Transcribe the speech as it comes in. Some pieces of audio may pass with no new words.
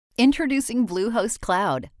Introducing Bluehost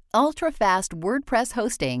Cloud, ultra-fast WordPress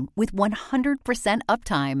hosting with 100%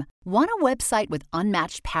 uptime. Want a website with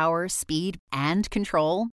unmatched power, speed, and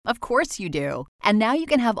control? Of course you do. And now you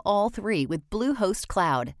can have all three with Bluehost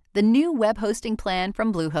Cloud, the new web hosting plan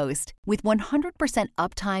from Bluehost. With 100%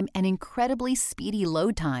 uptime and incredibly speedy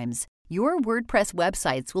load times, your WordPress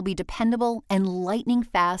websites will be dependable and lightning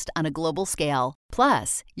fast on a global scale.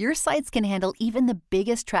 Plus, your sites can handle even the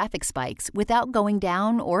biggest traffic spikes without going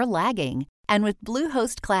down or lagging. And with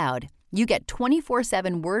Bluehost Cloud, you get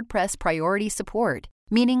 24/7 WordPress priority support,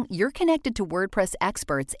 meaning you're connected to WordPress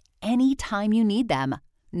experts anytime you need them.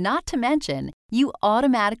 Not to mention, you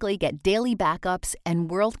automatically get daily backups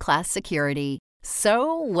and world-class security.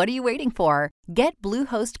 So, what are you waiting for? Get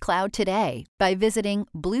Bluehost Cloud today by visiting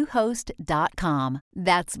Bluehost.com.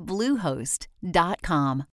 That's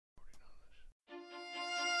Bluehost.com.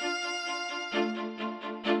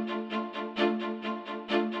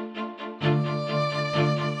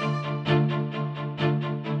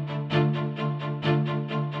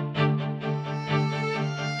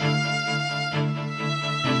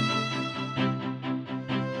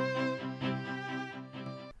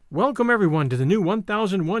 Welcome, everyone, to the new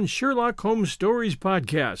 1001 Sherlock Holmes Stories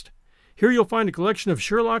podcast. Here you'll find a collection of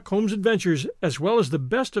Sherlock Holmes adventures, as well as the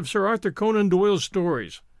best of Sir Arthur Conan Doyle's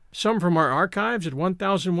stories. Some from our archives at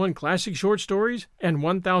 1001 Classic Short Stories and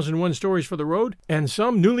 1001 Stories for the Road, and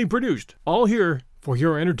some newly produced, all here for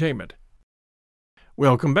your entertainment.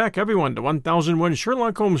 Welcome back, everyone, to 1001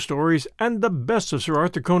 Sherlock Holmes Stories and the best of Sir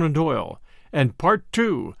Arthur Conan Doyle, and Part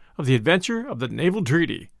 2 of the Adventure of the Naval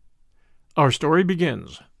Treaty. Our story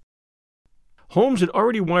begins. Holmes had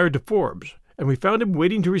already wired to Forbes, and we found him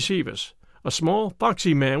waiting to receive us, a small,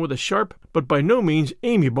 foxy man with a sharp but by no means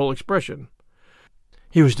amiable expression.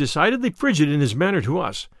 He was decidedly frigid in his manner to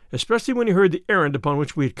us, especially when he heard the errand upon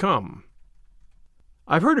which we had come.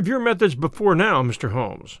 "I've heard of your methods before now, Mr.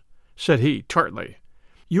 Holmes," said he, tartly.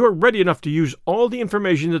 "You are ready enough to use all the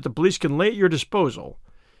information that the police can lay at your disposal,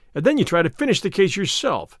 and then you try to finish the case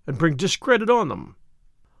yourself and bring discredit on them."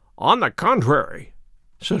 "On the contrary,"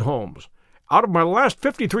 said Holmes, "out of my last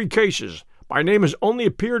 53 cases, my name has only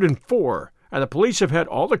appeared in 4, and the police have had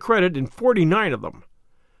all the credit in 49 of them.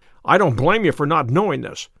 I don't blame you for not knowing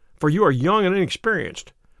this, for you are young and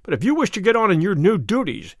inexperienced, but if you wish to get on in your new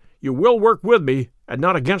duties, you will work with me and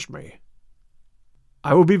not against me."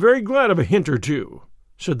 "I will be very glad of a hint or two,"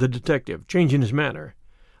 said the detective, changing his manner.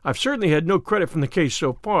 "I've certainly had no credit from the case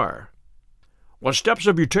so far." "What steps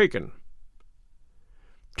have you taken?"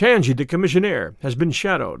 "Tangi, the commissionaire, has been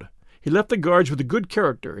shadowed. He left the guards with a good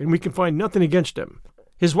character, and we can find nothing against him.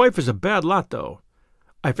 His wife is a bad lot, though.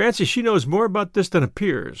 I fancy she knows more about this than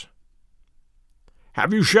appears."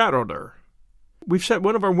 "Have you shadowed her?" "We've set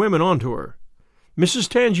one of our women on to her. Mrs.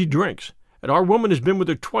 Tangi drinks, and our woman has been with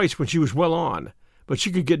her twice when she was well on, but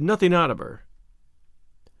she could get nothing out of her."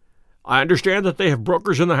 "I understand that they have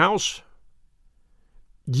brokers in the house?"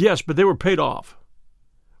 "Yes, but they were paid off."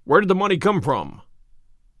 "Where did the money come from?"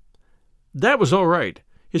 "That was all right.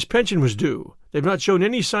 His pension was due. They've not shown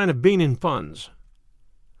any sign of being in funds."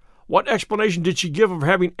 "What explanation did she give of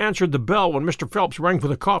having answered the bell when Mr. Phelps rang for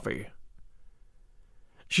the coffee?"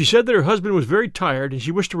 "She said that her husband was very tired and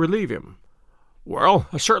she wished to relieve him." "Well,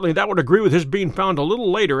 certainly that would agree with his being found a little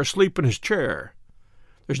later asleep in his chair.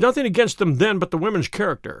 There's nothing against them then but the women's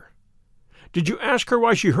character. Did you ask her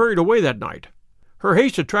why she hurried away that night? Her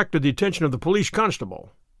haste attracted the attention of the police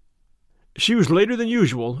constable." "She was later than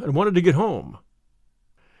usual and wanted to get home."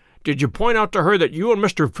 "Did you point out to her that you and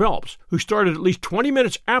Mr. Phelps, who started at least 20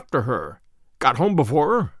 minutes after her, got home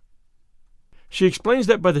before her?" "She explains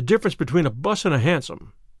that by the difference between a bus and a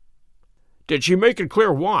hansom." "Did she make it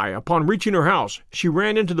clear why, upon reaching her house, she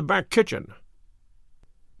ran into the back kitchen?"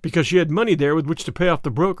 "Because she had money there with which to pay off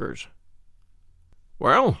the brokers."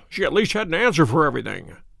 "Well, she at least had an answer for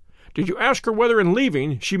everything. Did you ask her whether in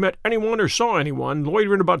leaving she met anyone or saw anyone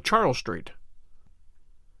loitering about Charles Street?"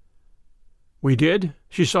 "We did.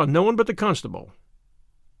 She saw no one but the constable."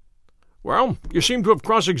 "Well, you seem to have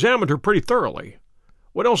cross-examined her pretty thoroughly.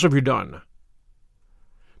 What else have you done?"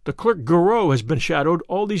 "The clerk Gouraud has been shadowed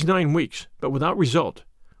all these 9 weeks, but without result.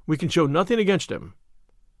 We can show nothing against him."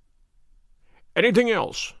 "Anything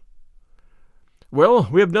else?" "Well,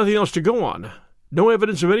 we have nothing else to go on. No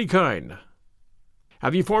evidence of any kind."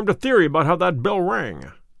 "Have you formed a theory about how that bell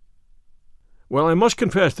rang?" "Well, I must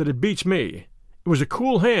confess that it beats me. It was a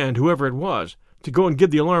cool hand, whoever it was, to go and give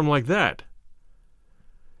the alarm like that."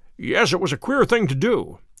 "Yes, it was a queer thing to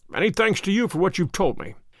do. Many thanks to you for what you've told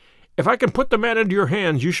me. If I can put the man into your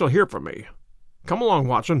hands, you shall hear from me. Come along,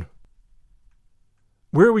 Watson."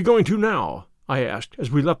 "Where are we going to now?" I asked as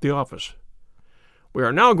we left the office. We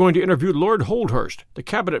are now going to interview Lord Holdhurst, the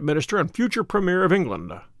Cabinet Minister and future Premier of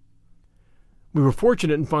England." We were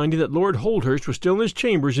fortunate in finding that Lord Holdhurst was still in his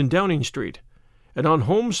chambers in Downing Street, and on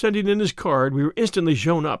Holmes sending in his card we were instantly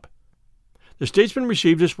shown up. The statesman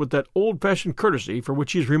received us with that old-fashioned courtesy for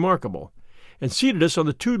which he is remarkable, and seated us on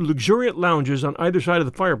the 2 luxuriant lounges on either side of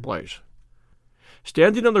the fireplace.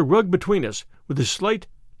 Standing on the rug between us, with his slight,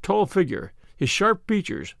 tall figure, his sharp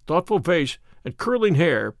features, thoughtful face, and curling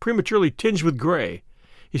hair prematurely tinged with gray,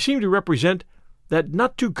 he seemed to represent that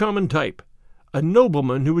not-too-common type, a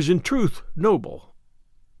nobleman who was in truth noble.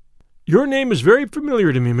 "Your name is very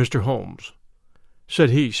familiar to me, Mr. Holmes,"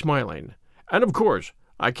 said he, smiling, "and of course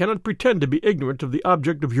I cannot pretend to be ignorant of the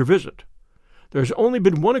object of your visit. There has only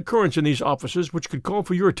been one occurrence in these offices which could call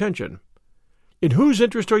for your attention. In whose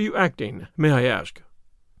interest are you acting, may I ask?"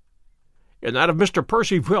 "In that of Mr.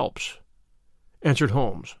 Percy Phelps," answered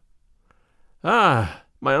Holmes. "Ah,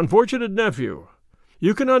 my unfortunate nephew.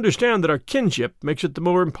 You can understand that our kinship makes it the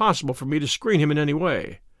more impossible for me to screen him in any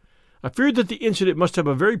way. I feared that the incident must have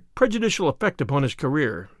a very prejudicial effect upon his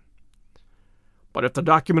career." "But if the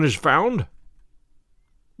document is found?"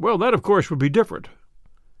 "Well, that of course would be different.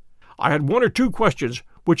 I had 1 or 2 questions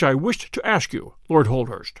which I wished to ask you, Lord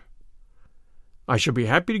Holdhurst." "I shall be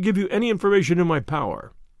happy to give you any information in my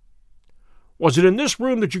power." "Was it in this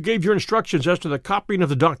room that you gave your instructions as to the copying of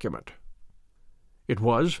the document?" "It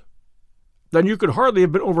was." "Then you could hardly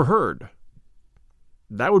have been overheard."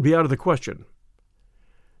 "That would be out of the question."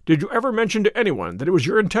 "Did you ever mention to anyone that it was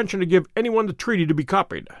your intention to give anyone the treaty to be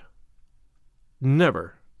copied?"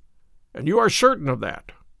 "Never." "And you are certain of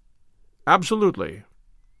that?" "Absolutely."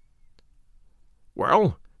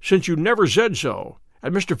 "Well, since you never said so,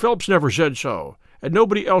 and Mr. Phelps never said so, and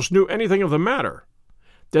nobody else knew anything of the matter,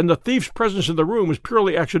 then the thief's presence in the room was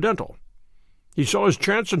purely accidental. He saw his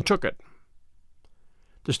chance and took it."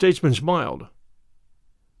 The statesman smiled.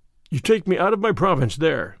 "You take me out of my province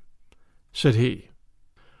there," said he.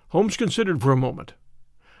 Holmes considered for a moment.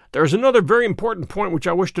 "There is another very important point which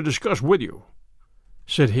I wish to discuss with you,"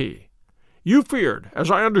 said he. "You feared,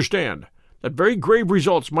 as I understand, that very grave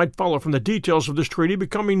results might follow from the details of this treaty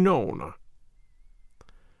becoming known."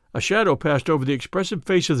 A shadow passed over the expressive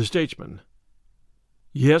face of the statesman.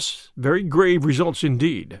 "Yes, very grave results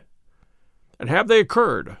indeed." "And have they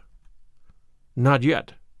occurred?" "Not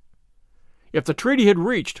yet." "If the treaty had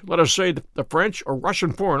reached, let us say, the French or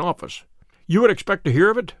Russian Foreign Office, you would expect to hear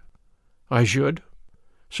of it?" "I should,"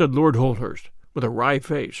 said Lord Holdhurst, with a wry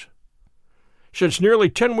face. "Since nearly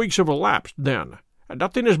 10 weeks have elapsed, then, and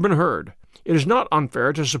nothing has been heard, it is not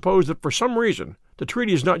unfair to suppose that for some reason the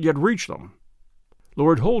treaty has not yet reached them."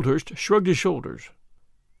 Lord Holdhurst shrugged his shoulders.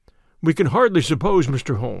 "We can hardly suppose,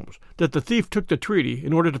 Mr. Holmes, that the thief took the treaty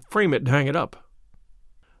in order to frame it and hang it up."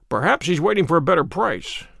 "Perhaps he's waiting for a better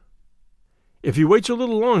price." "If he waits a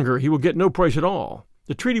little longer he will get no price at all.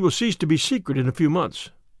 The treaty will cease to be secret in a few months."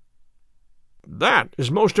 "That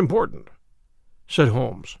is most important," said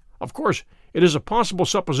Holmes. "Of course, it is a possible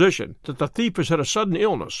supposition that the thief has had a sudden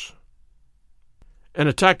illness." "An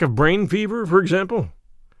attack of brain fever, for example?"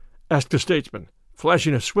 asked the statesman,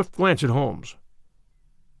 flashing a swift glance at Holmes.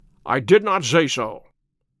 "I did not say so,"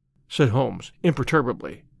 said Holmes,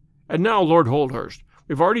 imperturbably. "And now, Lord Holdhurst,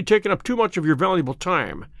 we've already taken up too much of your valuable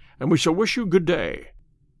time, and we shall wish you good day."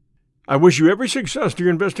 "I wish you every success to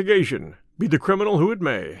your investigation, be the criminal who it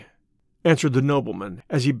may," answered the nobleman,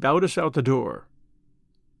 as he bowed us out the door.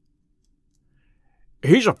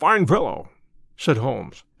 "He's a fine fellow," said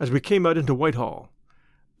Holmes, as we came out into Whitehall.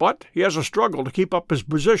 "But he has a struggle to keep up his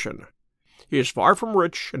position. He is far from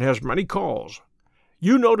rich and has many calls.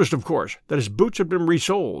 You noticed, of course, that his boots have been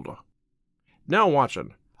resoled. Now,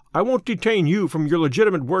 Watson, I won't detain you from your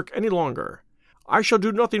legitimate work any longer. I shall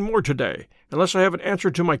do nothing more today, unless I have an answer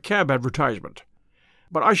to my cab advertisement.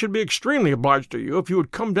 But I should be extremely obliged to you if you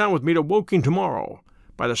would come down with me to Woking tomorrow,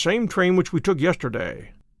 by the same train which we took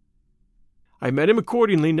yesterday." I met him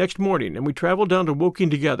accordingly next morning, and we travelled down to Woking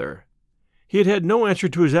together. He had had no answer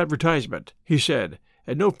to his advertisement, he said,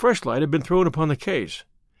 and no fresh light had been thrown upon the case.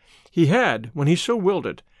 He had, when he so willed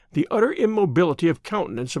it, the utter immobility of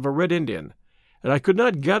countenance of a Red Indian, and I could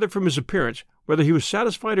not gather from his appearance whether he was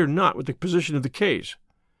satisfied or not with the position of the case.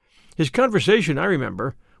 His conversation, I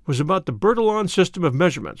remember, was about the Bertillon system of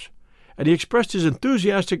measurements, and he expressed his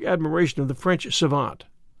enthusiastic admiration of the French savant.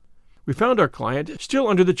 We found our client still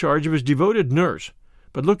under the charge of his devoted nurse,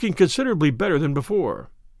 but looking considerably better than before.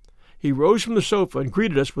 He rose from the sofa and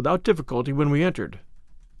greeted us without difficulty when we entered.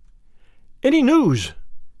 "Any news?"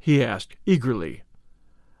 he asked, eagerly.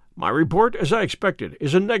 "My report, as I expected,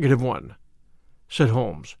 is a negative one," said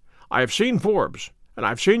Holmes. "I have seen Forbes, and I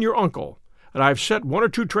have seen your uncle, and I have set 1 or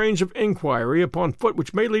 2 trains of inquiry upon foot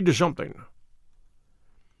which may lead to something."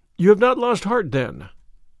 "You have not lost heart, then?"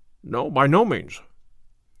 "No, by no means."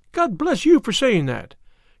 "God bless you for saying that!"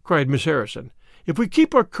 cried Miss Harrison. "If we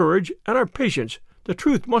keep our courage and our patience, the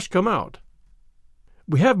truth must come out."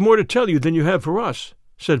 "We have more to tell you than you have for us,"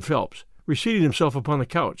 said Phelps, reseating himself upon the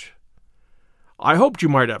couch. "I hoped you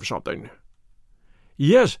might have something."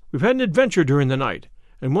 "Yes, we've had an adventure during the night,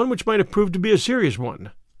 and one which might have proved to be a serious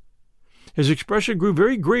one." His expression grew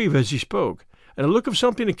very grave as he spoke, and a look of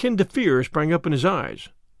something akin to fear sprang up in his eyes.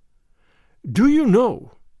 "Do you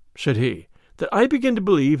know," said he, "that I begin to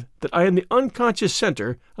believe that I am the unconscious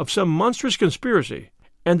center of some monstrous conspiracy,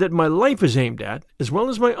 and that my life is aimed at as well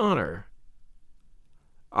as my honor."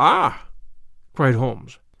 "Ah!" cried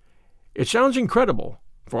Holmes. "It sounds incredible,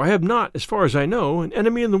 for I have not, as far as I know, an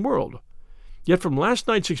enemy in the world. Yet from last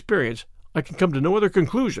night's experience I can come to no other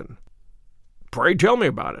conclusion." "Pray tell me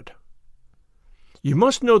about it." "You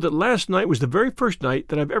must know that last night was the very first night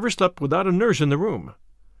that I've ever slept without a nurse in the room.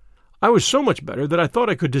 I was so much better that I thought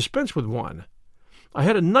I could dispense with one. I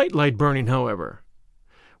had a night light burning, however.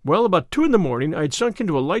 Well, about 2 in the morning I had sunk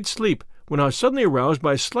into a light sleep when I was suddenly aroused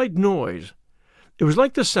by a slight noise. It was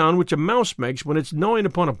like the sound which a mouse makes when it's gnawing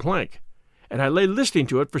upon a plank, and I lay listening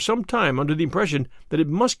to it for some time under the impression that it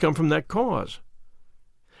must come from that cause.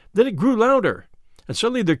 Then it grew louder, and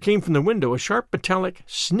suddenly there came from the window a sharp metallic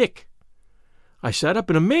snick. I sat up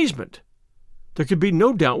in amazement. There could be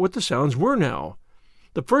no doubt what the sounds were now.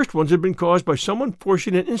 The first ones had been caused by someone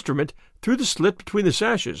forcing an instrument through the slit between the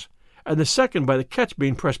sashes, and the second by the catch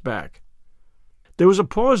being pressed back. There was a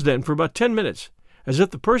pause then for about 10 minutes, as if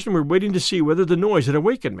the person were waiting to see whether the noise had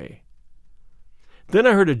awakened me. Then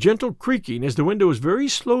I heard a gentle creaking as the window was very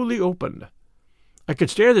slowly opened. I could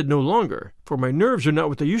stand it no longer, for my nerves are not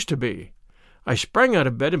what they used to be. I sprang out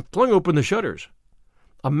of bed and flung open the shutters.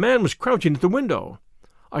 A man was crouching at the window.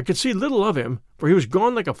 I could see little of him, for he was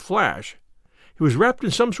gone like a flash. He was wrapped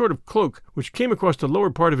in some sort of cloak which came across the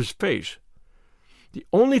lower part of his face. The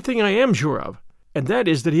only thing I am sure of, and that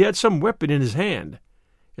is that he had some weapon in his hand.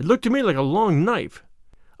 It looked to me like a long knife.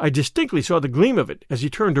 I distinctly saw the gleam of it as he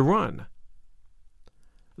turned to run."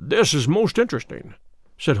 "This is most interesting,"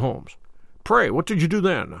 said Holmes. "Pray, what did you do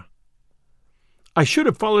then?" "I should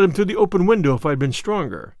have followed him through the open window if I had been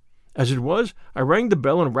stronger. As it was, I rang the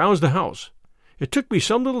bell and roused the house. It took me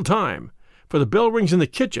some little time, for the bell rings in the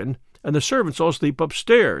kitchen, and the servants all sleep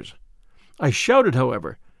upstairs. I shouted,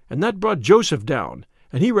 however, and that brought Joseph down,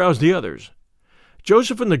 and he roused the others.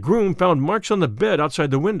 Joseph and the groom found marks on the bed outside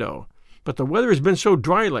the window, but the weather has been so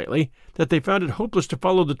dry lately that they found it hopeless to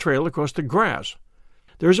follow the trail across the grass.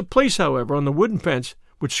 There is a place, however, on the wooden fence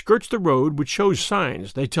which skirts the road which shows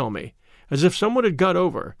signs, they tell me, as if someone had got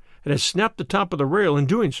over, and has snapped the top of the rail in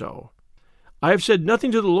doing so. I have said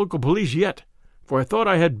nothing to the local police yet, for I thought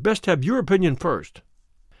I had best have your opinion first."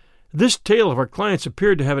 This tale of our client's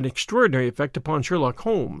appeared to have an extraordinary effect upon Sherlock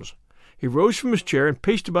Holmes. He rose from his chair and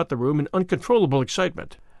paced about the room in uncontrollable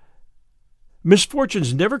excitement.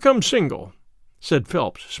 "Misfortunes never come single," said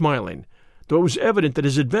Phelps, smiling, though it was evident that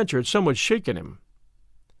his adventure had somewhat shaken him.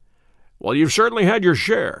 "Well, you've certainly had your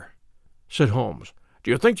share," said Holmes.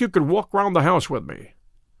 "Do you think you could walk round the house with me?"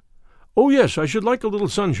 "Oh, yes, I should like a little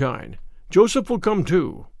sunshine. Joseph will come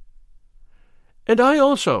too." "And I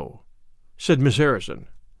also," said Miss Harrison.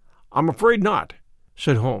 "I'm afraid not,"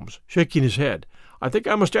 said Holmes, shaking his head. "I think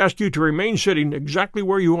I must ask you to remain sitting exactly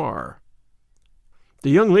where you are." The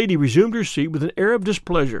young lady resumed her seat with an air of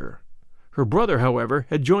displeasure. Her brother, however,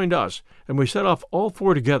 had joined us, and we set off all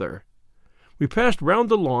 4 together. We passed round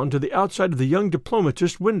the lawn to the outside of the young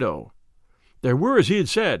diplomatist's window. There were, as he had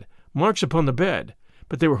said, marks upon the bed,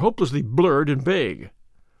 but they were hopelessly blurred and vague.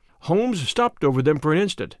 Holmes stopped over them for an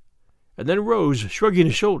instant, and then rose, shrugging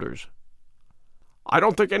his shoulders. "I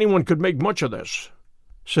don't think anyone could make much of this,"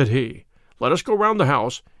 said he. "Let us go round the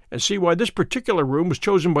house and see why this particular room was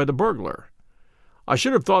chosen by the burglar. I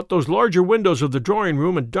should have thought those larger windows of the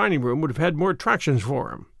drawing-room and dining-room would have had more attractions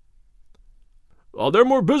for him." "They're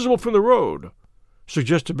more visible from the road,"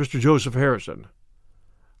 suggested Mr. Joseph Harrison.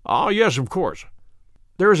 "Ah, yes, of course.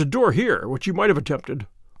 There is a door here, which you might have attempted.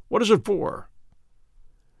 What is it for?"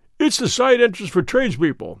 "It's the side entrance for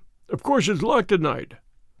tradespeople. Of course it's locked at night."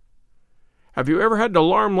 "Have you ever had an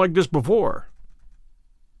alarm like this before?"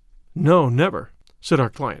 "No, never," said our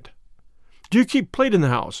client. "Do you keep plate in the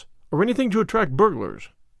house, or anything to attract burglars?"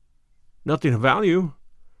 "Nothing of value."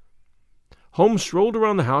 Holmes strolled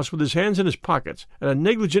around the house with his hands in his pockets and a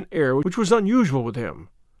negligent air which was unusual with him.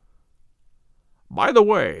 "By the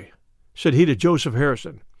way," said he to Joseph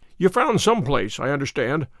Harrison, "you found some place, I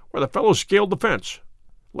understand, where the fellow scaled the fence.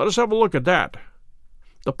 Let us have a look at that."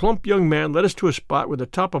 The plump young man led us to a spot where the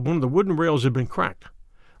top of one of the wooden rails had been cracked.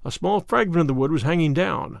 A small fragment of the wood was hanging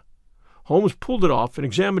down. Holmes pulled it off and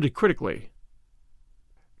examined it critically.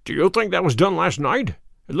 "Do you think that was done last night?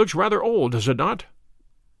 It looks rather old, does it not?"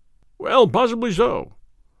 "Well, possibly so.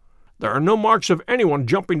 There are no marks of anyone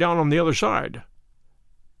jumping down on the other side.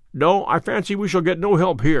 No, I fancy we shall get no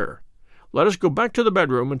help here. Let us go back to the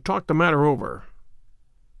bedroom and talk the matter over."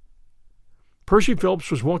 Percy Phelps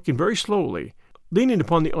was walking very slowly, leaning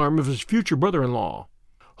upon the arm of his future brother-in-law.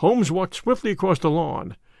 Holmes walked swiftly across the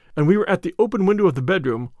lawn, and we were at the open window of the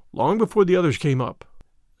bedroom long before the others came up.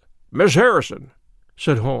 "Miss Harrison,"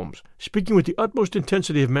 said Holmes, speaking with the utmost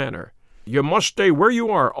intensity of manner, "you must stay where you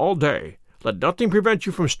are all day. Let nothing prevent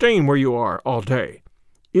you from staying where you are all day.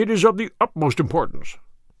 It is of the utmost importance."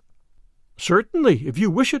 "Certainly, if you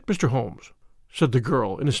wish it, Mr. Holmes," said the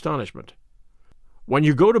girl in astonishment. "When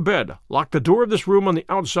you go to bed, lock the door of this room on the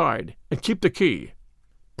outside and keep the key.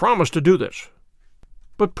 Promise to do this."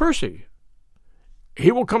 "But Percy—"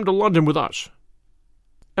 "He will come to London with us."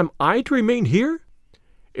 "Am I to remain here?"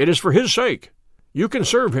 "It is for his sake. You can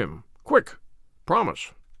serve him. Quick.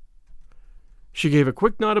 Promise." She gave a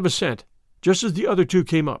quick nod of assent, just as the other two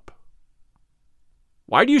came up.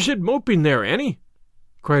 "Why do you sit moping there, Annie?"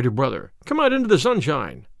 cried her brother. "Come out into the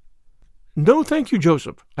sunshine." "No, thank you,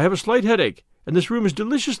 Joseph. I have a slight headache, and this room is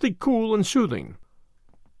deliciously cool and soothing."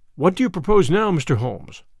 "What do you propose now, Mr.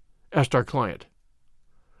 Holmes?" asked our client.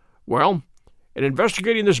 "Well, in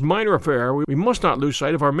investigating this minor affair, we must not lose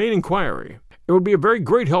sight of our main inquiry. It would be a very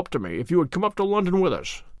great help to me if you would come up to London with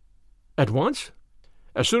us." "At once?"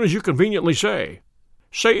 "As soon as you conveniently say.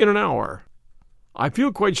 Say in an hour." "I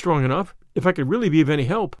feel quite strong enough, if I could really be of any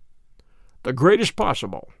help." "The greatest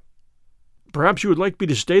possible." "Perhaps you would like me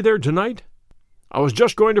to stay there tonight?" "I was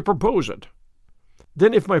just going to propose it."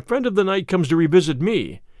 "Then if my friend of the night comes to revisit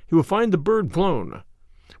me, he will find the bird flown.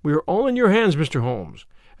 We are all in your hands, Mr. Holmes,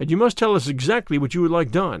 and you must tell us exactly what you would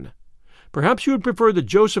like done. Perhaps you would prefer that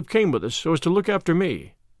Joseph came with us so as to look after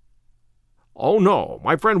me." "Oh, no.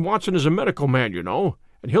 My friend Watson is a medical man, you know,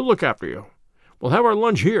 and he'll look after you. We'll have our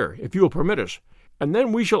lunch here, if you will permit us, and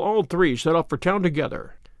then we shall all three set off for town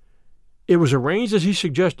together." It was arranged as he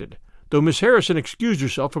suggested, though Miss Harrison excused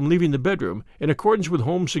herself from leaving the bedroom in accordance with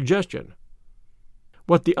Holmes' suggestion.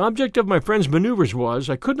 What the object of my friend's maneuvers was,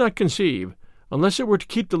 I could not conceive, unless it were to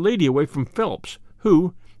keep the lady away from Phelps,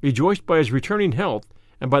 who, rejoiced by his returning health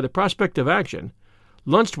and by the prospect of action,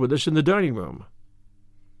 lunched with us in the dining-room.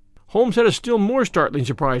 Holmes had a still more startling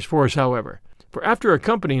surprise for us, however, for after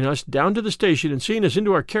accompanying us down to the station and seeing us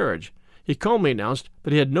into our carriage, he calmly announced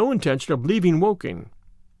that he had no intention of leaving Woking.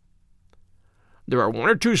 "There are one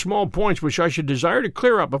or two small points which I should desire to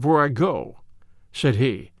clear up before I go," said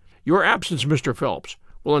he. "Your absence, Mr. Phelps,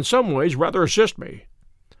 will in some ways rather assist me.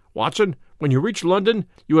 Watson, when you reach London,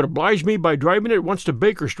 you would oblige me by driving at once to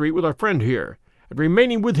Baker Street with our friend here, and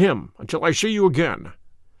remaining with him until I see you again.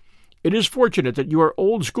 It is fortunate that you are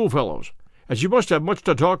old schoolfellows, as you must have much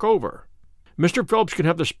to talk over. Mr. Phelps can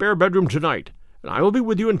have the spare bedroom tonight, and I will be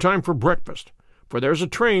with you in time for breakfast, for there's a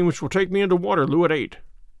train which will take me into Waterloo at 8.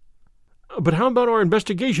 "But how about our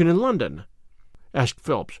investigation in London?" asked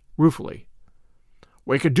Phelps, ruefully.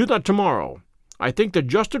 "We could do that tomorrow. I think that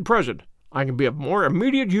just at present I can be of more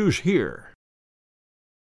immediate use here."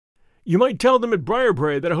 "You might tell them at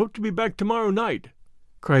Briarbrae that I hope to be back tomorrow night,"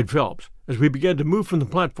 cried Phelps, as we began to move from the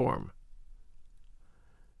platform.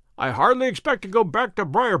 "I hardly expect to go back to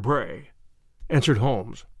Briarbrae," answered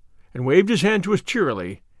Holmes, and waved his hand to us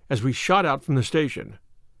cheerily as we shot out from the station.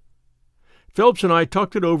 Phelps and I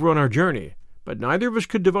talked it over on our journey, but neither of us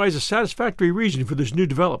could devise a satisfactory reason for this new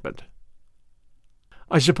development.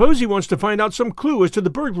 "I suppose he wants to find out some clue as to the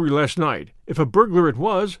burglary last night, if a burglar it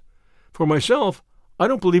was. For myself, I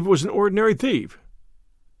don't believe it was an ordinary thief."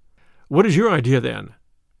 "What is your idea, then?"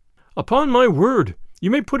 "Upon my word,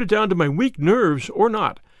 you may put it down to my weak nerves or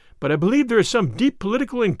not, but I believe there is some deep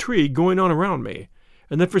political intrigue going on around me,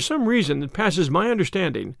 and that for some reason that passes my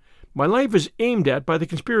understanding, my life is aimed at by the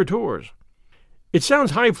conspirators. It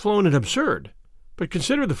sounds high-flown and absurd, but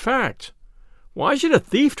consider the facts. Why should a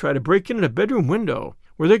thief try to break in at a bedroom window,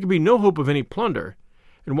 where there could be no hope of any plunder,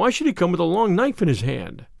 and why should he come with a long knife in his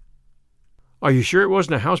hand?" "Are you sure it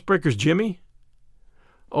wasn't a housebreaker's jimmy?"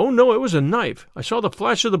 "Oh, no, it was a knife. I saw the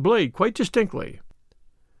flash of the blade quite distinctly."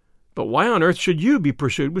 "But why on earth should you be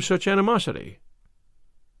pursued with such animosity?"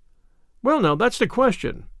 "Well, now, that's the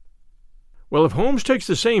question." "Well, if Holmes takes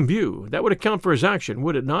the same view, that would account for his action,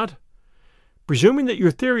 would it not? Presuming that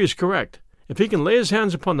your theory is correct, if he can lay his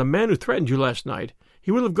hands upon the man who threatened you last night,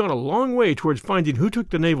 he will have gone a long way towards finding who took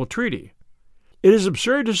the naval treaty. It is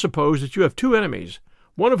absurd to suppose that you have two enemies,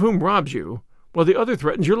 one of whom robs you, while the other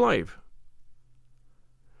threatens your life."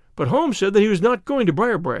 "But Holmes said that he was not going to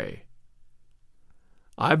Briarbrae."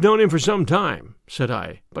 "I've known him for some time," said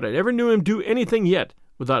I, "but I never knew him do anything yet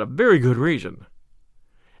without a very good reason."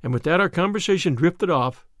 And with that our conversation drifted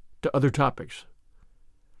off to other topics.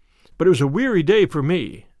 But it was a weary day for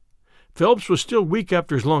me. Phelps was still weak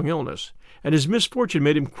after his long illness, and his misfortune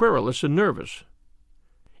made him querulous and nervous.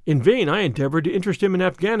 In vain I endeavored to interest him in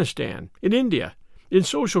Afghanistan, in India, in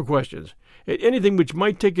social questions, in anything which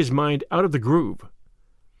might take his mind out of the groove.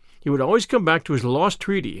 He would always come back to his lost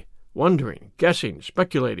treaty, wondering, guessing,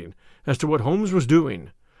 speculating as to what Holmes was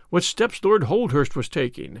doing, what steps Lord Holdhurst was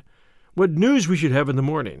taking, what news we should have in the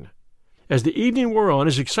morning. As the evening wore on,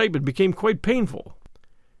 his excitement became quite painful.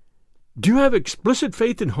 "Do you have explicit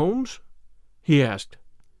faith in Holmes?" he asked.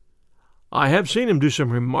 "I have seen him do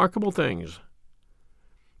some remarkable things."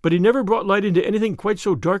 "But he never brought light into anything quite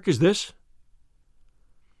so dark as this?"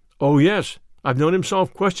 "Oh, yes, I've known him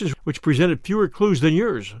solve questions which presented fewer clues than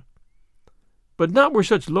yours." "But not where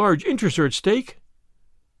such large interests are at stake?"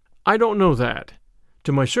 "I don't know that.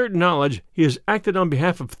 To my certain knowledge, he has acted on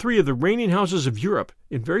behalf of 3 of the reigning houses of Europe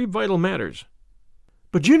in very vital matters."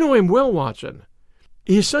 "But you know him well, Watson.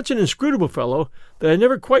 He is such an inscrutable fellow that I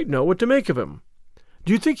never quite know what to make of him.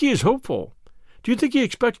 Do you think he is hopeful? Do you think he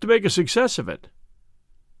expects to make a success of it?"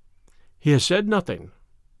 "He has said nothing."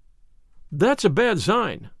 "That's a bad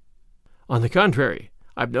sign." "On the contrary,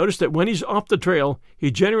 I've noticed that when he's off the trail, he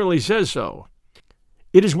generally says so.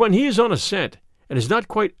 It is when he is on a scent, and is not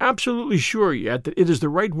quite absolutely sure yet that it is the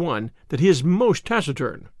right one, that he is most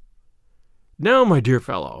taciturn. Now, my dear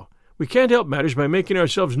fellow, we can't help matters by making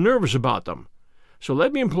ourselves nervous about them, so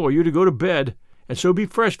let me implore you to go to bed, and so be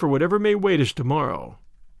fresh for whatever may wait us tomorrow."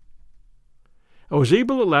 I was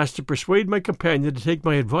able at last to persuade my companion to take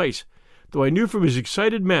my advice, though I knew from his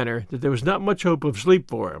excited manner that there was not much hope of sleep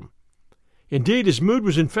for him. Indeed, his mood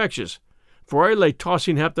was infectious, for I lay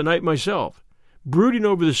tossing half the night myself, brooding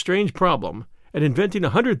over the strange problem, and inventing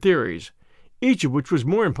 100 theories, each of which was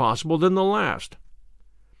more impossible than the last.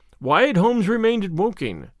 Why had Holmes remained at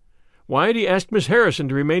Woking? Why had he asked Miss Harrison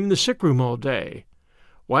to remain in the sick-room all day?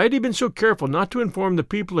 Why had he been so careful not to inform the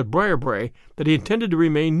people at Briarbrae that he intended to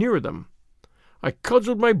remain near them? I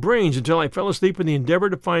cudgelled my brains until I fell asleep in the endeavor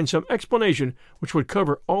to find some explanation which would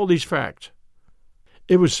cover all these facts.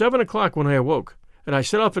 It was 7 o'clock when I awoke, and I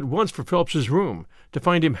set off at once for Phelps's room, to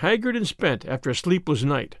find him haggard and spent after a sleepless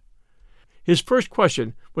night. His first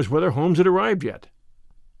question was whether Holmes had arrived yet.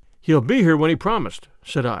 "He'll be here when he promised,"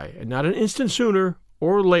 said I, "and not an instant sooner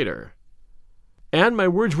or later." And my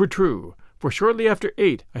words were true, for shortly after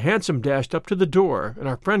 8 a hansom dashed up to the door, and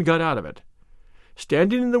our friend got out of it.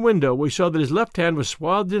 Standing in the window, we saw that his left hand was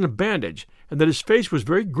swathed in a bandage, and that his face was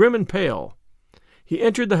very grim and pale. He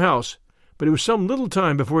entered the house, but it was some little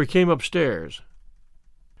time before he came upstairs.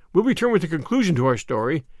 We'll return with the conclusion to our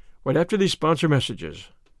story right after these sponsor messages.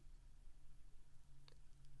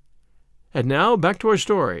 And now, back to our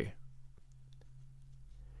story.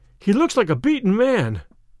 "He looks like a beaten man,"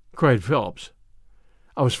 cried Phelps.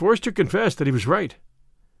 I was forced to confess that he was right.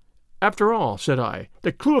 "After all," said I,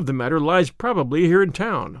 "the clue of the matter lies probably here in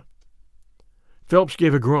town." Phelps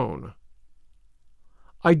gave a groan.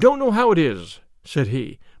 "I don't know how it is," said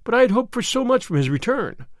he, "but I had hoped for so much from his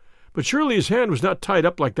return. But surely his hand was not tied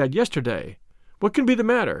up like that yesterday. What can be the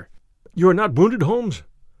matter? You are not wounded, Holmes?"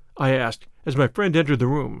 I asked, as my friend entered the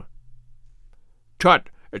room. "Tut,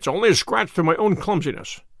 it's only a scratch through my own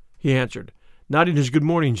clumsiness," he answered, nodding his good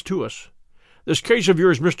mornings to us. "This case of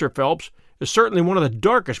yours, Mr. Phelps, is certainly one of the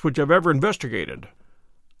darkest which I've ever investigated."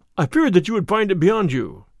 "I feared that you would find it beyond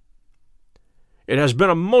you." "It has been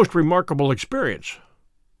a most remarkable experience."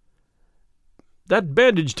 "That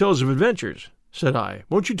bandage tells of adventures," said I.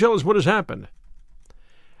 "Won't you tell us what has happened?"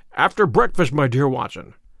 "After breakfast, my dear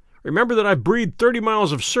Watson. Remember that I breathed 30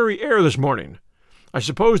 miles of Surrey air this morning. I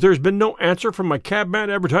suppose there has been no answer from my cabman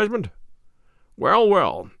advertisement? Well,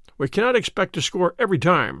 well, we cannot expect to score every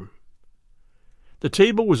time." The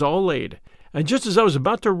table was all laid, and just as I was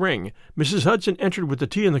about to ring, Mrs. Hudson entered with the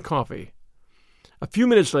tea and the coffee. A few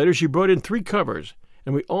minutes later she brought in 3 covers,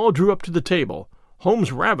 and we all drew up to the table,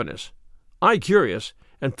 Holmes ravenous, I curious,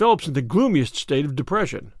 and Phelps in the gloomiest state of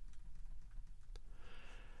depression.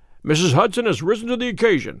 "Mrs. Hudson has risen to the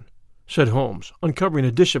occasion," said Holmes, uncovering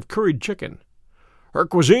a dish of curried chicken. "Her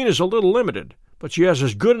cuisine is a little limited, but she has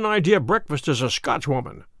as good an idea of breakfast as a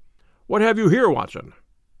Scotchwoman. What have you here, Watson?"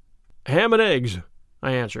 "Ham and eggs,"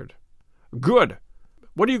 I answered. "Good.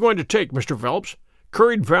 What are you going to take, Mr. Phelps?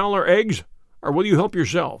 Curried fowl or eggs, or will you help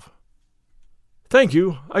yourself?" "Thank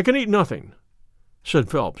you, I can eat nothing," said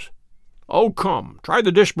Phelps. "Oh, come, try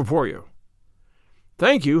the dish before you."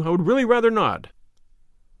 "Thank you, I would really rather not."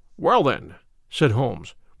 "Well, then," said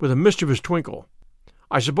Holmes, with a mischievous twinkle,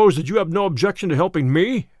 "I suppose that you have no objection to helping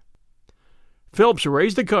me?" Phelps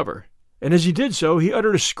raised the cover, and as he did so he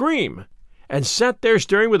uttered a scream, and sat there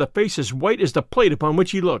staring with a face as white as the plate upon which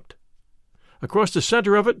he looked. Across the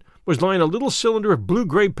center of it was lying a little cylinder of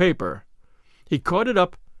blue-gray paper. He caught it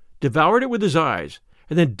up, devoured it with his eyes,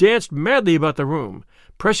 and then danced madly about the room,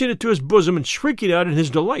 pressing it to his bosom and shrieking out in his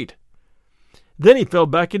delight. Then he fell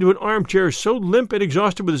back into an armchair so limp and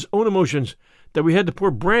exhausted with his own emotions that we had to pour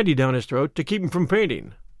brandy down his throat to keep him from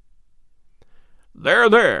fainting. "There,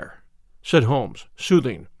 there," said Holmes,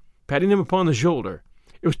 soothing, patting him upon the shoulder.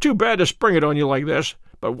 "It was too bad to spring it on you like this,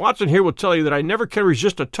 but Watson here will tell you that I never can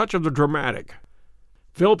resist a touch of the dramatic."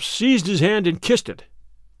 Phelps seized his hand and kissed it.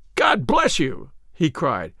 "God bless you!" he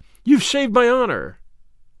cried. "You've saved my honor."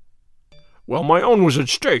 "Well, my own was at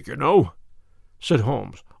stake, you know," said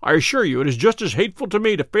Holmes. "I assure you it is just as hateful to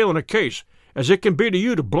me to fail in a case as it can be to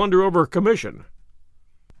you to blunder over a commission."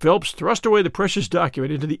 Phelps thrust away the precious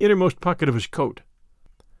document into the innermost pocket of his coat.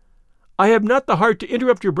 "I have not the heart to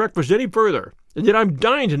interrupt your breakfast any further, and yet I'm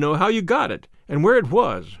dying to know how you got it, and where it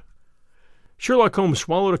was." Sherlock Holmes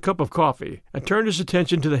swallowed a cup of coffee, and turned his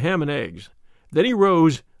attention to the ham and eggs. Then he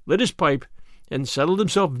rose, lit his pipe, and settled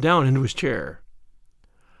himself down into his chair.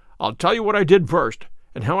 "I'll tell you what I did first,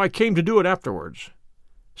 and how I came to do it afterwards,"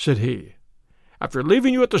 said he. "After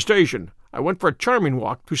leaving you at the station, I went for a charming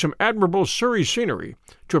walk through some admirable Surrey scenery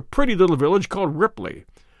to a pretty little village called Ripley,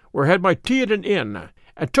 where I had my tea at an inn,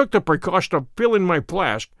 and took the precaution of filling my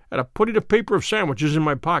flask and of putting a paper of sandwiches in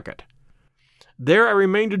my pocket. There I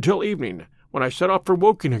remained until evening, when I set off for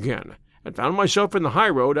Woking again, and found myself in the high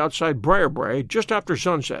road outside Briarbrae just after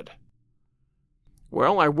sunset.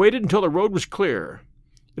 Well, I waited until the road was clear.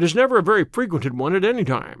 It is never a very frequented one at any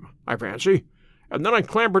time, I fancy, and then I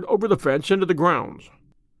clambered over the fence into the grounds."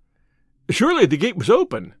 "Surely the gate was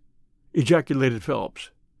open?" ejaculated Phelps.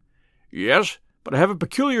 "Yes, but I have a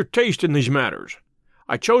peculiar taste in these matters.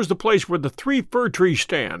 I chose the place where the 3 fir trees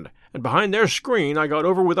stand, and behind their screen I got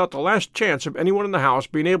over without the last chance of anyone in the house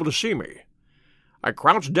being able to see me. I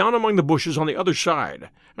crouched down among the bushes on the other side,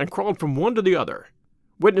 and crawled from one to the other,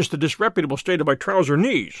 witness the disreputable state of my trouser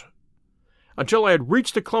knees, until I had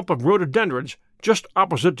reached the clump of rhododendrons just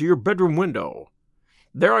opposite to your bedroom window.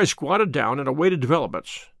 There I squatted down and awaited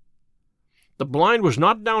developments. The blind was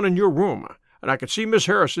not down in your room, and I could see Miss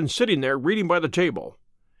Harrison sitting there reading by the table.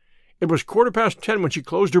 It was 10:15 when she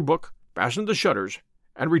closed her book, fastened the shutters,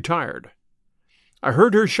 and retired. I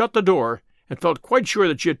heard her shut the door, and felt quite sure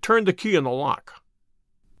that she had turned the key in the lock."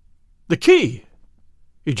 "The key!"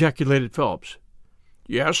 ejaculated Phelps.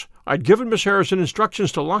 "Yes, I'd given Miss Harrison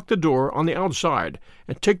instructions to lock the door on the outside,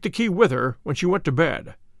 and take the key with her when she went to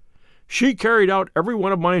bed. She carried out every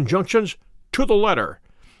one of my injunctions to the letter,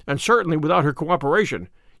 and certainly without her cooperation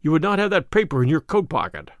you would not have that paper in your coat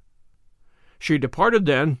pocket. She departed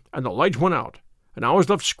then, and the lights went out, and I was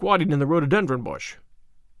left squatting in the rhododendron bush.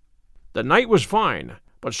 The night was fine,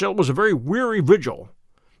 but still it was a very weary vigil.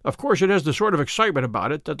 Of course it has the sort of excitement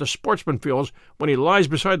about it that the sportsman feels when he lies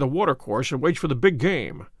beside the watercourse and waits for the big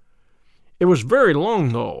game. It was very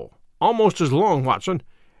long, though, almost as long, Watson,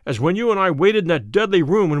 as when you and I waited in that deadly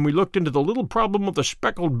room when we looked into the little problem of the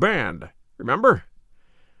speckled band. Remember?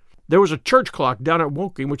 There was a church clock down at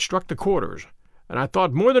Woking which struck the quarters, and I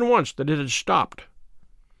thought more than once that it had stopped.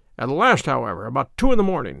 At last, however, about 2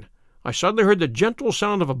 a.m, I suddenly heard the gentle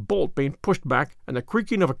sound of a bolt being pushed back and the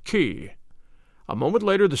creaking of a key. A moment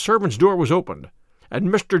later the servant's door was opened, and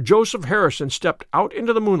Mr. Joseph Harrison stepped out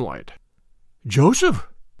into the moonlight." "Joseph!"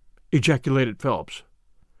 ejaculated Phelps.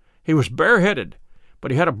 "He was bareheaded,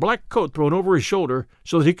 but he had a black coat thrown over his shoulder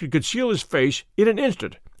so that he could conceal his face in an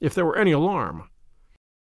instant if there were any alarm.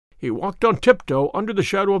 He walked on tiptoe under the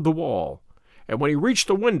shadow of the wall, and when he reached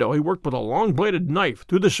the window he worked with a long-bladed knife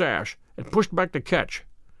through the sash and pushed back the catch.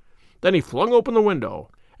 Then he flung open the window,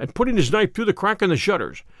 and putting his knife through the crack in the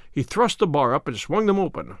shutters, he thrust the bar up and swung them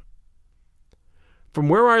open. From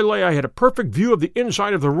where I lay I had a perfect view of the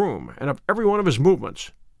inside of the room and of every one of his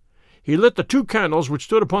movements. He lit the 2 candles which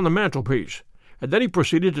stood upon the mantelpiece, and then he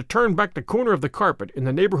proceeded to turn back the corner of the carpet in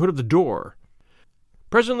the neighborhood of the door.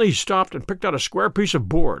 Presently he stopped and picked out a square piece of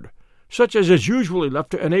board, such as is usually left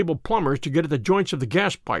to enable plumbers to get at the joints of the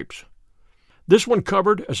gas pipes. This one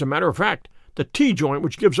covered, as a matter of fact, the T-joint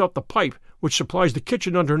which gives out the pipe which supplies the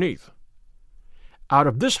kitchen underneath. Out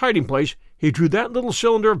of this hiding-place he drew that little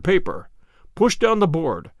cylinder of paper, pushed down the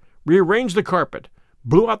board, rearranged the carpet,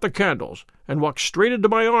 blew out the candles, and walked straight into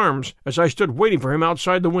my arms as I stood waiting for him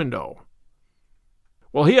outside the window.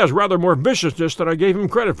 Well, he has rather more viciousness than I gave him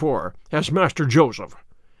credit for, has Master Joseph.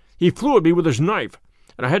 He flew at me with his knife,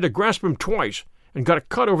 and I had to grasp him twice and got a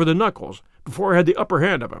cut over the knuckles before I had the upper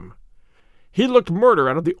hand of him. He looked murder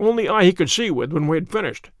out of the only eye he could see with when we had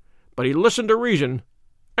finished, but he listened to reason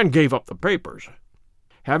and gave up the papers.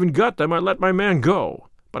 Having got them, I let my man go,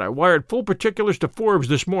 but I wired full particulars to Forbes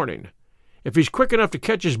this morning. If he's quick enough to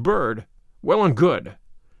catch his bird, well and good.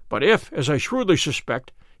 But if, as I shrewdly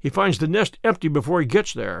suspect, he finds the nest empty before he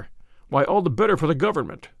gets there, why, all the better for the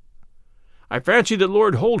government. I fancy that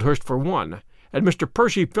Lord Holdhurst, for one, and Mr.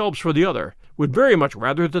 Percy Phelps for the other, would very much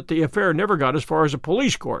rather that the affair never got as far as a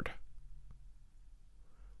police court."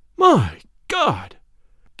 "My God!"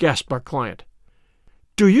 gasped our client.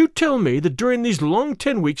 "Do you tell me that during these long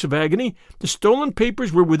 10 weeks of agony the stolen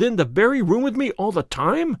papers were within the very room with me all the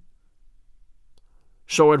time?"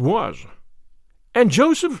 "So it was." "And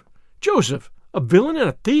Joseph, a villain and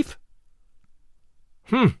a thief?"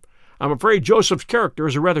 I'm afraid Joseph's character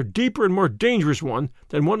is a rather deeper and more dangerous one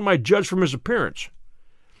than one might judge from his appearance.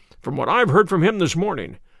 From what I've heard from him this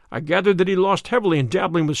morning, I gathered that he lost heavily in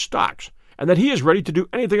dabbling with stocks, and that he is ready to do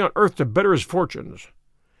anything on earth to better his fortunes.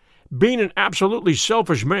 Being an absolutely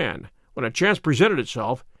selfish man, when a chance presented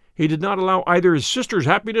itself, he did not allow either his sister's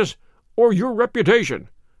happiness or your reputation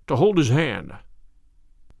to hold his hand."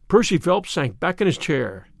 Percy Phelps sank back in his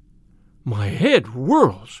chair. "My head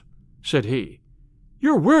whirls," said he.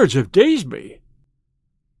 "Your words have dazed me."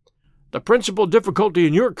 "The principal difficulty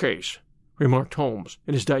in your case," remarked Holmes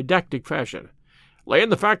in his didactic fashion, "lay in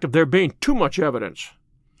the fact of there being too much evidence.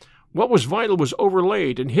 What was vital was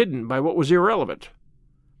overlaid and hidden by what was irrelevant.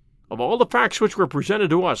 Of all the facts which were presented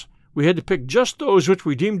to us, we had to pick just those which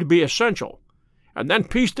we deemed to be essential, and then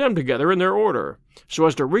piece them together in their order, so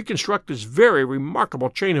as to reconstruct this very remarkable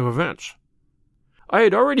chain of events. I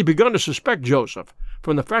had already begun to suspect Joseph,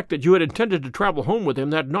 from the fact that you had intended to travel home with him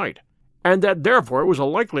that night, and that therefore it was a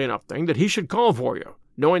likely enough thing that he should call for you,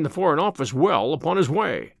 knowing the Foreign Office well, upon his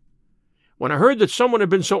way. When I heard that someone had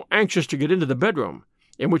been so anxious to get into the bedroom,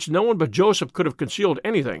 in which no one but Joseph could have concealed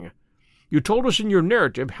anything, you told us in your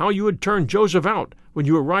narrative how you had turned Joseph out when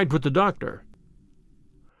you arrived with the doctor.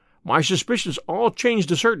 My suspicions all changed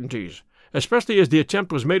to certainties, especially as the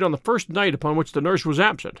attempt was made on the first night upon which the nurse was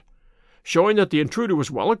absent, showing that the intruder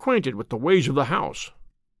was well acquainted with the ways of the house."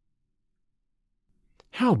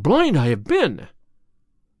 "How blind I have been!"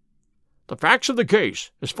 "The facts of the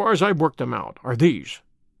case, as far as I've worked them out, are these.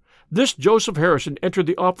 This Joseph Harrison entered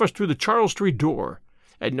the office through the Charles Street door,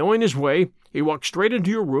 and knowing his way, he walked straight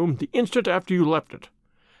into your room the instant after you left it.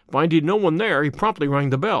 Finding no one there, he promptly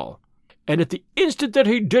rang the bell, and at the instant that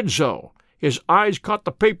he did so, his eyes caught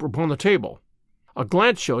the paper upon the table. A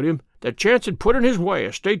glance showed him that chance had put in his way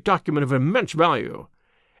a state document of immense value,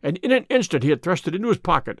 and in an instant he had thrust it into his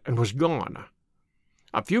pocket and was gone.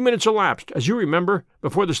 A few minutes elapsed, as you remember,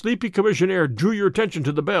 before the sleepy commissionaire drew your attention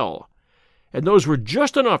to the bell, and those were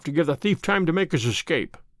just enough to give the thief time to make his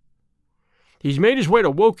escape. He's made his way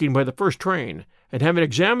to Woking by the first train, and having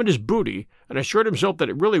examined his booty and assured himself that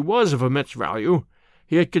it really was of immense value,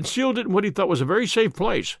 he had concealed it in what he thought was a very safe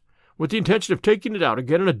place, with the intention of taking it out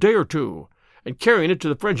again in a day or two, and carrying it to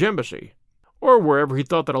the French embassy, or wherever he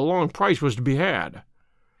thought that a long price was to be had.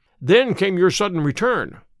 Then came your sudden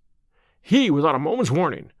return. He, without a moment's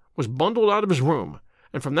warning, was bundled out of his room,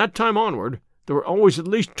 and from that time onward there were always at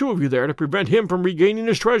least 2 of you there to prevent him from regaining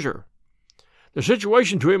his treasure. The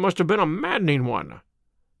situation to him must have been a maddening one.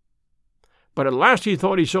 But at last he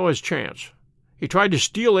thought he saw his chance. He tried to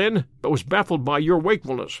steal in, but was baffled by your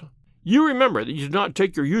wakefulness. You remember that you did not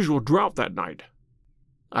take your usual draught that night."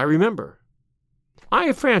 "I remember."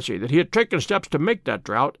 "I fancy that he had taken steps to make that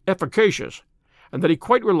draught efficacious, and that he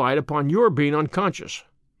quite relied upon your being unconscious.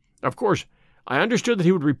 Of course, I understood that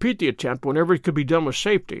he would repeat the attempt whenever it could be done with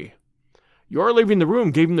safety. Your leaving the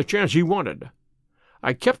room gave him the chance he wanted.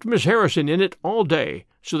 I kept Miss Harrison in it all day,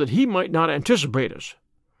 so that he might not anticipate us.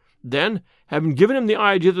 Then, having given him the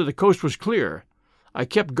idea that the coast was clear, I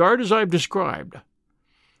kept guard as I have described.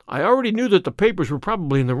 I already knew that the papers were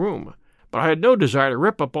probably in the room, but I had no desire to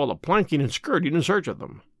rip up all the planking and skirting in search of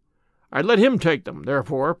them. I let him take them,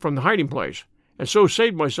 therefore, from the hiding-place, and so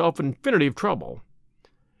saved myself an infinity of trouble.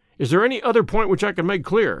 Is there any other point which I can make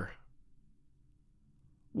clear?"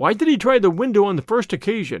 "Why did he try the window on the first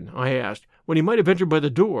occasion," I asked, "when he might have entered by the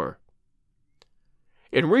door?"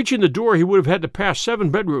 "In reaching the door he would have had to pass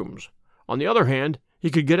 7 bedrooms. On the other hand, he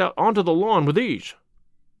could get out onto the lawn with ease.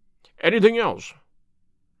 Anything else?"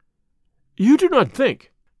 "You do not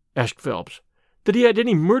think," asked Phelps, "that he had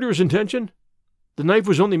any murderous intention? The knife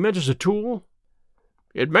was only meant as a tool?"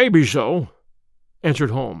 "It may be so,"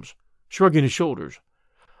 answered Holmes, shrugging his shoulders.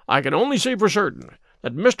 "I can only say for certain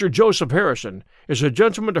that Mr. Joseph Harrison is a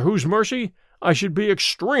gentleman to whose mercy I should be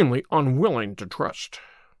extremely unwilling to trust."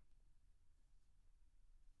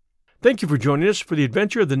 Thank you for joining us for the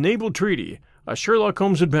adventure of the Naval Treaty, a Sherlock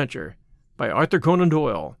Holmes adventure by Arthur Conan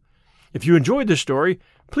Doyle. If you enjoyed this story,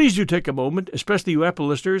 please do take a moment, especially you Apple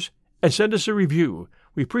listeners, and send us a review.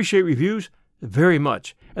 We appreciate reviews very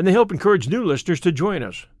much, and they help encourage new listeners to join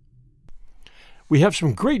us. We have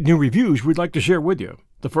some great new reviews we'd like to share with you.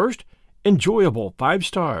 The first, enjoyable, 5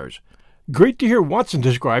 stars. Great to hear Watson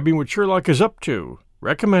describing what Sherlock is up to.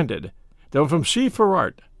 Recommended. Then from C.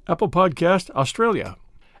 Ferrart, Apple Podcast, Australia.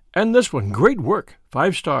 And this one, great work,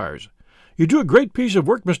 5 stars. You do a great piece of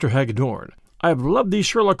work, Mr. Hagedorn. I have loved these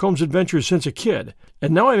Sherlock Holmes adventures since a kid,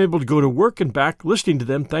 and now I'm able to go to work and back listening to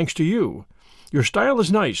them thanks to you. Your style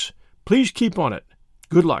is nice. Please keep on it.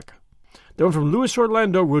 Good luck. Then from Luis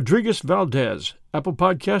Orlando Rodriguez Valdez, Apple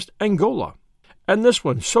Podcast, Angola. And this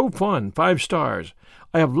one, so fun, 5 stars.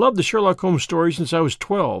 I have loved the Sherlock Holmes stories since I was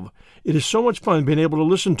 12. It is so much fun being able to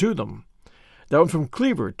listen to them. That one from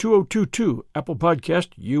Cleaver, 2022, Apple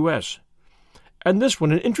Podcast, US. And this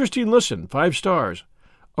one, an interesting listen, 5 stars.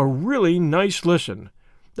 A really nice listen.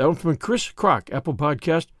 That one from Chris Crock, Apple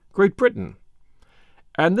Podcast, Great Britain.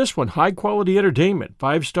 And this one, high-quality entertainment,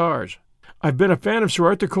 5 stars. I've been a fan of Sir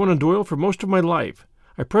Arthur Conan Doyle for most of my life.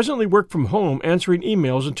 I presently work from home answering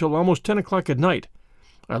emails until almost 10 o'clock at night.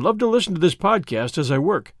 I love to listen to this podcast as I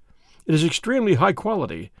work. It is extremely high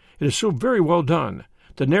quality. It is so very well done.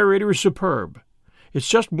 The narrator is superb. It's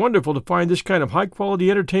just wonderful to find this kind of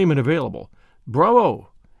high-quality entertainment available. Bravo,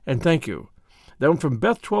 and thank you. That one from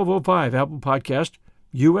Beth1205, Apple Podcast,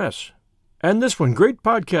 US. And this one, great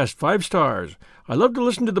podcast, 5 stars. I love to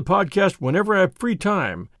listen to the podcast whenever I have free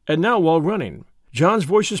time, and now while running. John's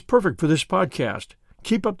voice is perfect for this podcast.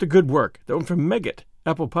 Keep up the good work. That one from Megat,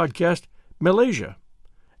 Apple Podcast, Malaysia.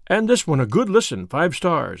 And this one, a good listen, 5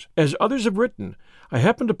 stars. As others have written, I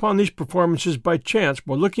happened upon these performances by chance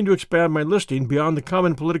while looking to expand my listing beyond the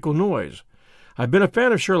common political noise. I've been a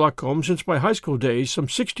fan of Sherlock Holmes since my high school days some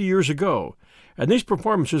 60 years ago, and these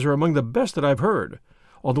performances are among the best that I've heard,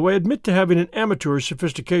 although I admit to having an amateur's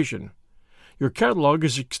sophistication. Your catalog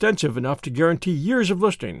is extensive enough to guarantee years of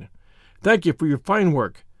listening. Thank you for your fine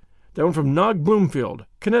work. That one from Nog Bloomfield,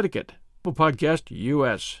 Connecticut, Apple Podcast,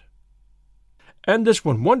 US. And this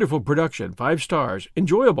one, wonderful production, 5 stars,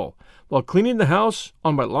 enjoyable. While cleaning the house,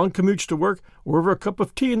 on my long commutes to work, or over a cup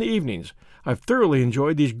of tea in the evenings, I've thoroughly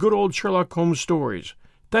enjoyed these good old Sherlock Holmes stories.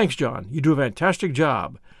 Thanks, John. You do a fantastic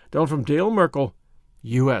job. Down from Dale Merkel,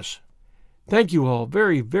 U.S. Thank you all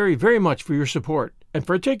very, very, very much for your support and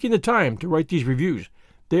for taking the time to write these reviews.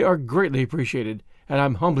 They are greatly appreciated, and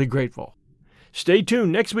I'm humbly grateful. Stay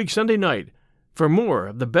tuned next week Sunday night for more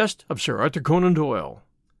of the best of Sir Arthur Conan Doyle.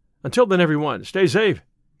 Until then, everyone, stay safe,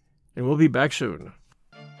 and we'll be back soon.